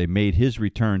yesterday, made his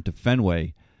return to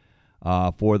Fenway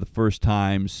for the first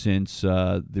time since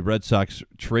the Red Sox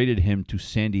traded him to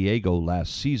San Diego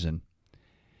last season.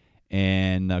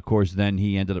 And, of course, then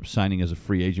he ended up signing as a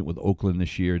free agent with Oakland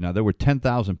this year. Now, there were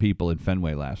 10,000 people in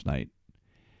Fenway last night,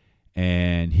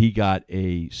 and he got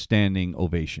a standing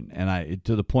ovation. And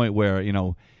to the point where,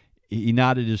 he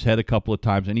nodded his head a couple of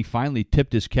times, and he finally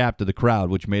tipped his cap to the crowd,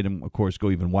 which made him, of course,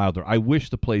 go even wilder. I wish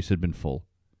the place had been full.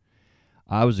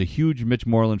 I was a huge Mitch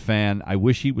Moreland fan. I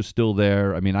wish he was still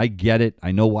there. I mean, I get it.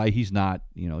 I know why he's not.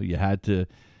 You had to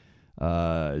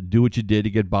do what you did to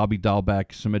get Bobby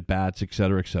Dahlbeck some at-bats, et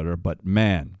cetera, et cetera. But,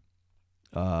 man,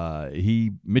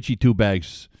 Mitchie Two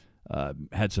Bags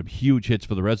had some huge hits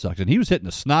for the Red Sox. And he was hitting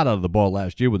the snot out of the ball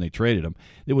last year when they traded him.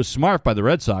 It was smart by the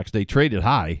Red Sox. They traded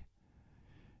high,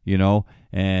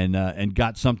 and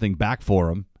got something back for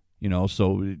him.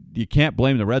 So you can't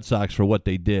blame the Red Sox for what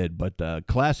they did. But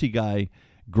classy guy,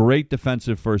 great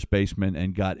defensive first baseman,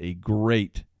 and got a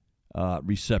great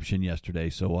reception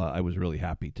yesterday. So I was really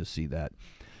happy to see that.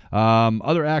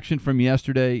 Other action from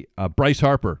yesterday, Bryce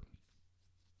Harper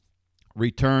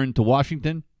returned to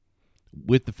Washington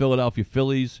with the Philadelphia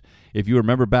Phillies. If you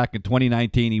remember back in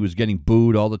 2019, he was getting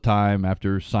booed all the time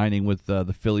after signing with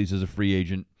the Phillies as a free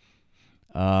agent.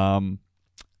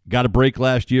 Got a break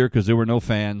last year because there were no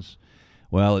fans.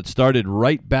 Well, it started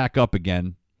right back up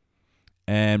again,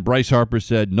 And Bryce Harper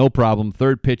said, no problem.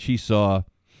 Third pitch he saw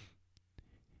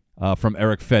from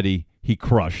Eric Fedde, he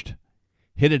crushed.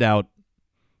 Hit it out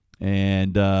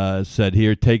and said,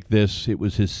 here, take this. It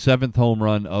was his 7th home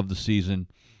run of the season.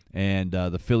 And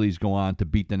the Phillies go on to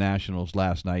beat the Nationals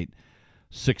last night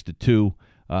 6-2.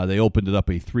 They opened it up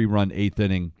a 3-run 8th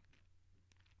inning.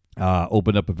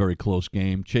 Opened up a very close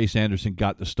game. Chase Anderson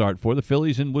got the start for the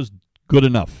Phillies and was good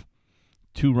enough.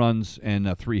 2 runs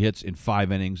and 3 hits in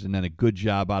 5 innings, and then a good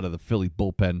job out of the Philly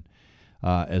bullpen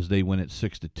as they win it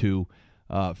 6-2.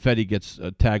 Fedde gets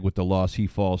tagged with the loss. He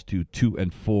falls to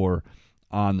 2-4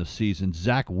 on the season.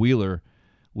 Zach Wheeler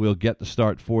will get the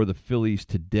start for the Phillies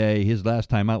today. His last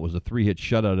time out was a 3-hit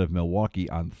shutout of Milwaukee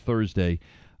on Thursday.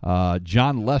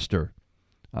 John Lester,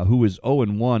 who is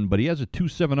 0-1, but he has a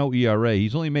 2.70 ERA.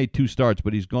 He's only made 2 starts,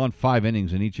 but he's gone 5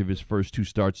 innings in each of his first 2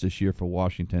 starts this year for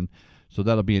Washington. So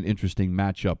that'll be an interesting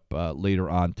matchup later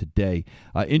on today.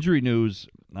 Injury news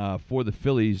for the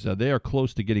Phillies. They are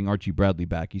close to getting Archie Bradley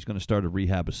back. He's going to start a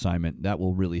rehab assignment. That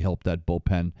will really help that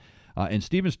bullpen. And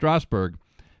Steven Strasburg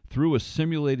threw a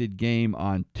simulated game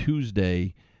on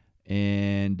Tuesday,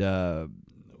 and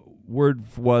word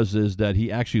is that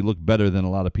he actually looked better than a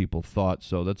lot of people thought,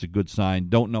 so that's a good sign.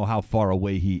 Don't know how far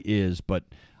away he is, but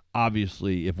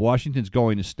obviously if Washington's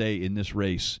going to stay in this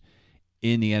race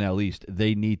in the NL East,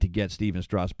 they need to get Steven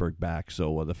Strasburg back.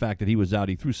 So the fact that he was out,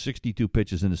 he threw 62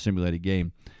 pitches in the simulated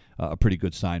game, a pretty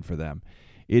good sign for them.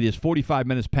 It is 45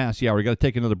 minutes past the hour. We've got to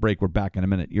take another break. We're back in a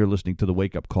minute. You're listening to the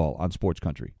Wake Up Call on Sports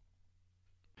Country.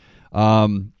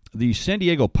 The San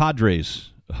Diego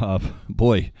Padres,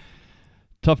 boy,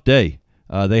 tough day.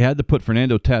 They had to put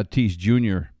Fernando Tatis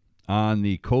Jr. on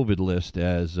the COVID list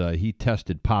as he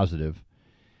tested positive,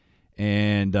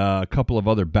 and a couple of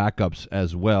other backups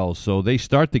as well. So they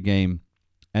start the game,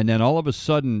 and then all of a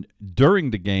sudden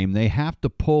during the game, they have to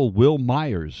pull Will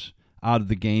Myers out of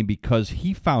the game because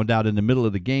he found out in the middle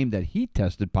of the game that he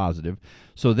tested positive.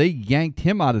 So they yanked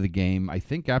him out of the game, I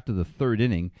think, after the 3rd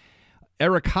inning.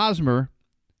 Eric Hosmer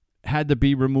had to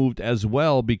be removed as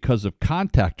well because of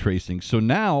contact tracing. So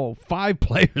now 5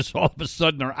 players all of a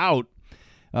sudden are out.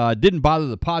 Didn't bother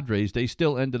the Padres. They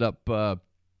still ended up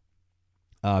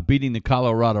beating the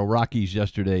Colorado Rockies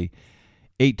yesterday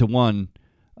 8-1.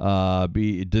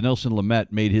 Dinelson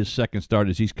Lamet made his 2nd start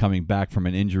as he's coming back from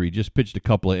an injury. Just pitched a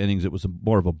couple of innings. It was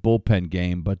more of a bullpen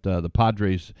game, but the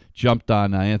Padres jumped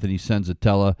on Anthony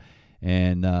Senzatella,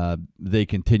 and they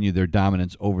continue their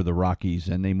dominance over the Rockies,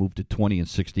 and they moved to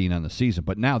 20-16 on the season.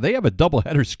 But now they have a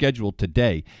doubleheader scheduled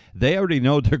today. They already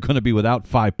know they're going to be without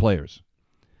 5 players.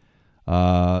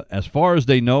 As far as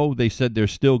they know, they said they're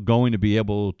still going to be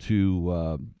able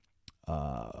to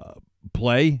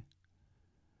play,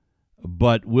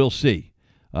 but we'll see.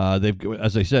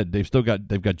 As I said, they've got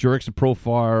Jurickson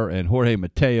Profar and Jorge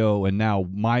Mateo, and now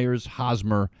Myers,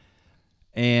 Hosmer,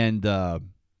 and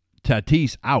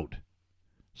Tatis out.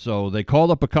 So they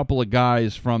called up a couple of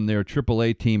guys from their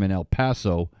AAA team in El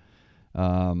Paso,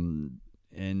 and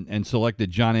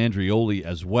selected John Andreoli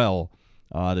as well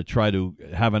to try to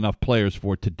have enough players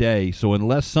for today. So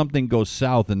unless something goes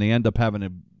south and they end up having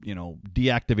to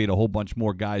deactivate a whole bunch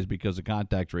more guys because of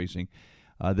contact tracing,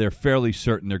 they're fairly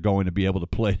certain they're going to be able to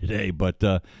play today. But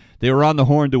they were on the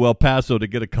horn to El Paso to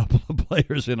get a couple of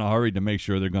players in a hurry to make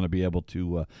sure they're going to be able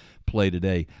to play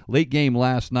today. Late game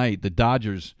last night, the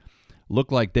Dodgers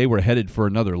looked like they were headed for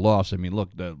another loss. I mean,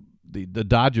 look, the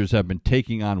Dodgers have been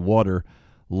taking on water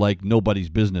like nobody's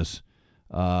business.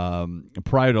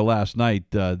 Prior to last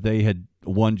night, they had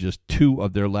won just 2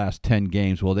 of their last 10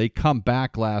 games. Well, they come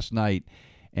back last night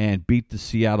and beat the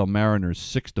Seattle Mariners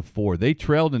 6-4. They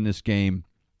trailed in this game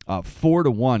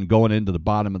 4-1 going into the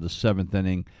bottom of the 7th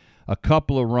inning. A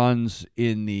couple of runs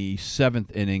in the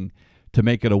 7th inning to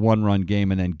make it a 1-run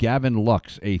game, and then Gavin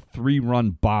Lux, a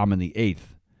 3-run bomb in the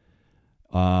 8th.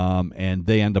 And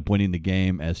they end up winning the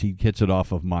game as he hits it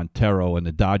off of Montero, and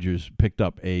the Dodgers picked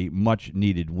up a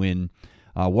much-needed win.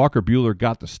 Walker Buehler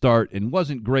got the start and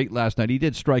wasn't great last night. He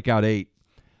did strike out 8,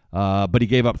 but he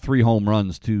gave up 3 home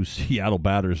runs to Seattle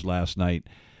batters last night.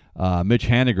 Mitch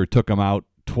Haniger took him out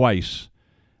twice.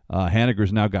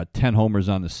 Haniger's now got 10 homers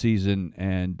on the season,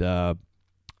 and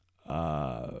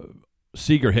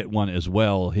Seager hit one as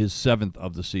well, his 7th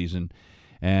of the season.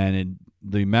 And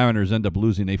the Mariners end up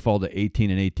losing. They fall to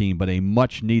 18-18, but a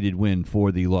much-needed win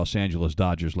for the Los Angeles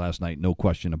Dodgers last night, no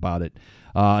question about it.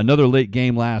 Another late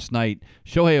game last night.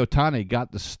 Shohei Ohtani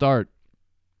got the start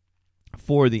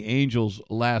for the Angels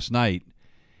last night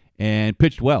and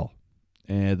pitched well.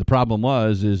 And the problem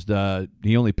is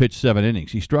he only pitched 7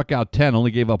 innings. He struck out 10, only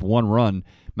gave up 1 run.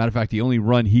 Matter of fact, the only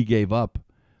run he gave up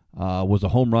was a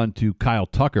home run to Kyle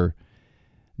Tucker.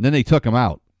 And then they took him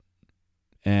out.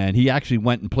 And he actually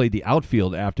went and played the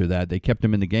outfield after that. They kept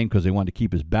him in the game because they wanted to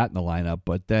keep his bat in the lineup.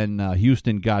 But then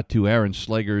Houston got to Aaron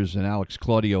Slegers and Alex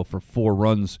Claudio for 4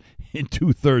 runs in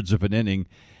 2/3 of an inning.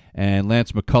 And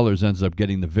Lance McCullers ends up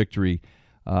getting the victory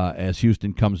as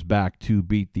Houston comes back to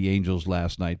beat the Angels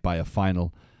last night by a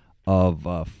final of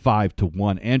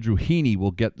 5-1. Andrew Heaney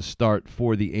will get the start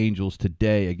for the Angels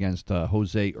today against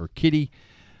Jose Urquidy.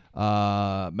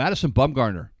 Madison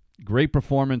Bumgarner, great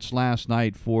performance last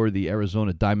night for the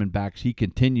Arizona Diamondbacks. He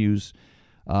continues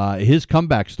his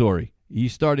comeback story.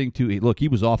 He's starting to look. He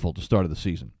was awful at the start of the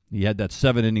season. He had that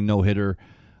 7-inning no-hitter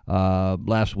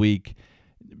last week.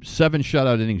 7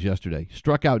 shutout innings yesterday.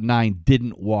 Struck out 9,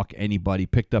 didn't walk anybody.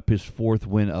 Picked up his 4th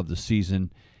win of the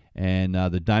season. And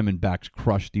the Diamondbacks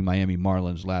crushed the Miami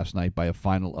Marlins last night by a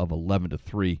final of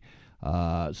 11-3.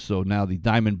 So now the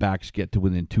Diamondbacks get to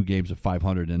within 2 games of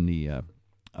 500, and the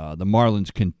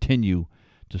Marlins continue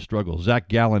to struggle. Zach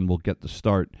Gallen will get the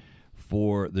start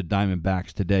for the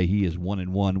Diamondbacks today. He is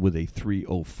 1-1 with a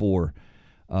 3.04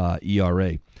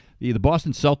 ERA. The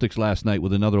Boston Celtics last night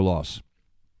with another loss.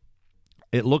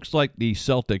 It looks like the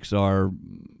Celtics are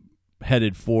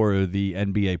headed for the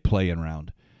NBA play-in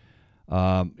round.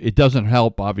 It doesn't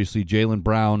help, obviously. Jaylen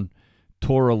Brown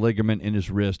tore a ligament in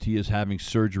his wrist. He is having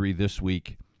surgery this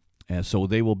week, and so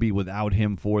they will be without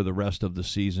him for the rest of the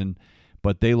season.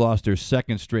 But they lost their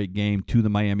 2nd straight game to the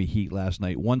Miami Heat last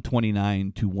night,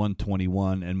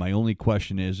 129-121. And my only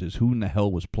question is who in the hell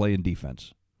was playing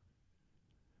defense?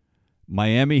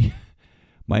 Miami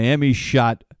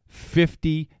shot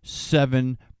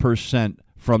 57%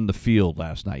 from the field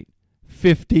last night.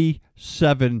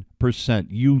 57%.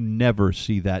 You never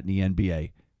see that in the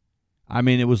NBA. I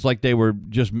mean, it was like they were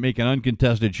just making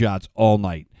uncontested shots all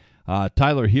night.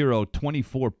 Tyler Hero,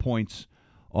 24 points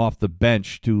off the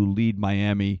bench to lead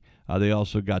Miami. They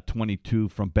also got 22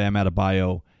 from Bam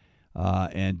Adebayo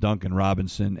and Duncan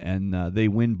Robinson, and they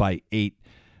win by 8.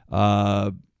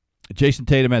 Jason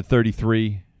Tatum had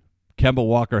 33. Kemba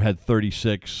Walker had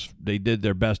 36. They did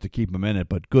their best to keep him in it,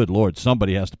 but good Lord,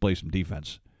 somebody has to play some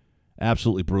defense.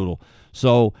 Absolutely brutal.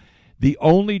 So the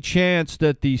only chance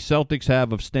that the Celtics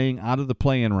have of staying out of the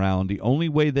play-in round, the only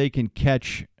way they can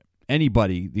catch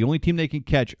anybody, the only team they can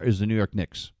catch is the New York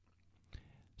Knicks.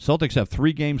 Celtics have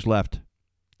 3 games left.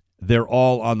 They're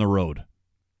all on the road.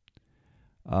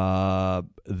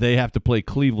 They have to play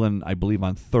Cleveland, I believe,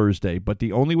 on Thursday. But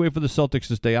the only way for the Celtics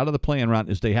to stay out of the play-in round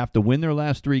is they have to win their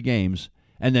last 3 games,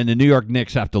 and then the New York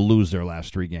Knicks have to lose their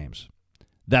last 3 games.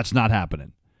 That's not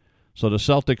happening. So the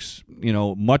Celtics,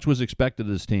 much was expected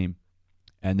of this team,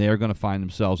 and they are going to find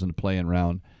themselves in the play-in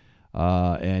round.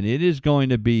 And it is going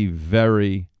to be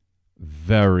very,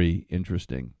 very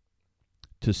interesting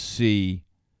to see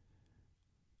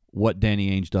what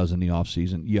Danny Ainge does in the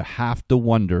offseason. You have to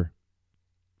wonder,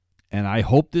 and I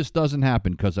hope this doesn't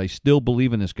happen because I still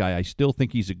believe in this guy. I still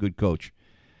think he's a good coach.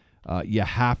 You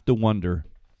have to wonder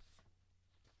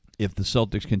if the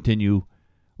Celtics continue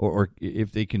or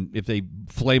if they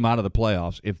flame out of the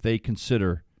playoffs, if they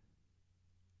consider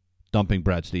dumping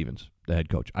Brad Stevens, the head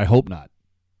coach. I hope not.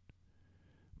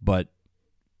 But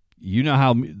you know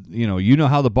how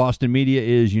the Boston media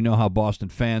is, you know how Boston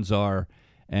fans are,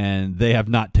 and they have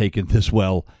not taken this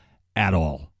well at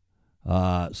all.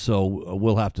 So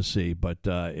we'll have to see. But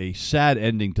a sad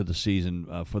ending to the season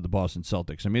for the Boston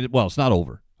Celtics. I mean, it's not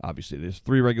over, obviously. There's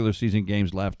 3 regular season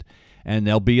games left, and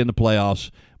they'll be in the playoffs,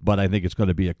 but I think it's going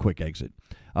to be a quick exit.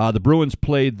 The Bruins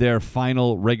played their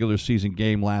final regular season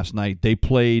game last night. They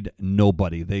played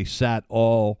nobody. They sat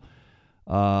all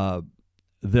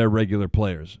their regular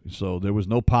players. So there was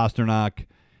no Pasternak.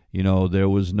 There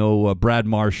was no Brad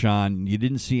Marchand. You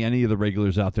didn't see any of the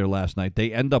regulars out there last night.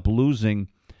 They end up losing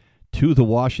to the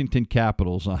Washington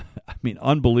Capitals. I mean,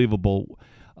 unbelievable.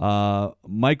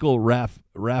 Michael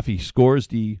Raffi scores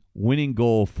the winning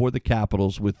goal for the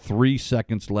Capitals with 3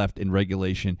 seconds left in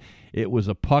regulation. It was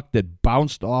a puck that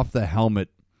bounced off the helmet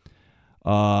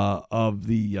of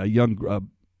the young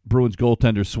Bruins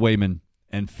goaltender Swayman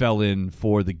and fell in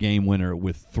for the game winner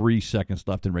with 3 seconds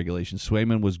left in regulation.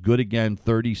 Swayman was good again,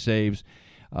 30 saves.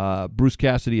 Bruce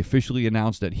Cassidy officially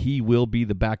announced that he will be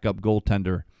the backup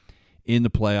goaltender in the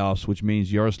playoffs, which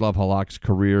means Yaroslav Halak's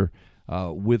career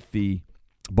with the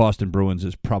Boston Bruins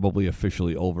is probably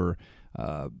officially over.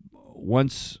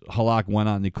 Once Halak went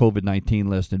on the COVID-19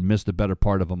 list and missed the better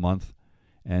part of a month,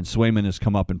 and Swayman has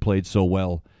come up and played so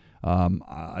well,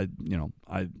 Halak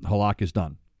is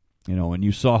done. And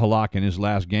you saw Halak in his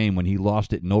last game when he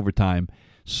lost it in overtime,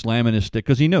 slamming his stick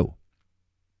because he knew.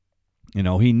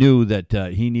 He knew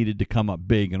that he needed to come up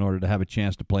big in order to have a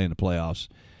chance to play in the playoffs.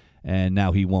 and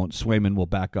now he won't. Swayman will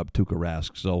back up Tuukka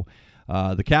Rask. So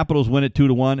the Capitals win it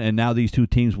 2-1, and now these two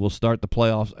teams will start the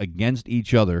playoffs against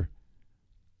each other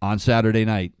on Saturday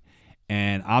night.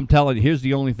 And I'm telling you, here's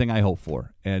the only thing I hope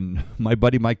for. And my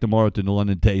buddy Mike DeMoro to the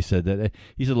London Day said that.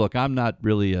 He said, look, I'm not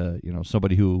really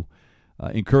somebody who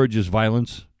encourages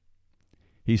violence.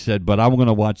 He said, but I'm going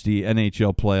to watch the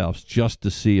NHL playoffs just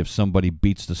to see if somebody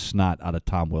beats the snot out of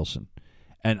Tom Wilson.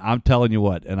 And I'm telling you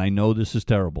what, and I know this is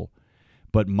terrible,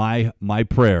 but my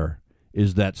prayer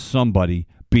is that somebody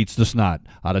beats the snot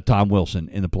out of Tom Wilson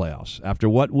in the playoffs. After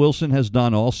what Wilson has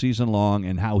done all season long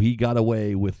and how he got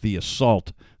away with the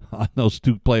assault on those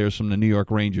two players from the New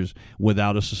York Rangers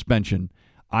without a suspension,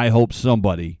 I hope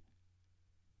somebody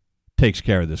takes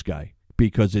care of this guy,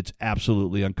 because it's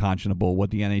absolutely unconscionable what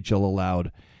the NHL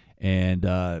allowed, and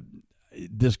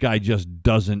this guy just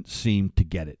doesn't seem to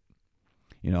get it.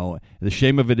 The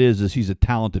shame of it is he's a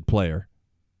talented player,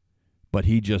 but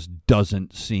he just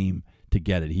doesn't seem to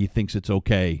get it. He thinks it's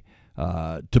okay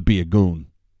to be a goon,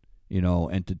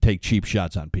 and to take cheap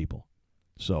shots on people.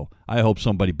 So I hope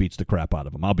somebody beats the crap out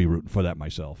of him. I'll be rooting for that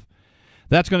myself.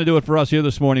 That's going to do it for us here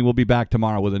this morning. We'll be back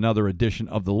tomorrow with another edition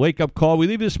of the Wake Up Call. We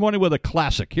leave this morning with a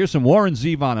classic. Here's some Warren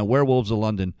Zevon and Werewolves of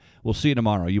London. We'll see you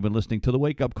tomorrow. You've been listening to the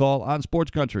Wake Up Call on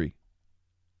Sports Country.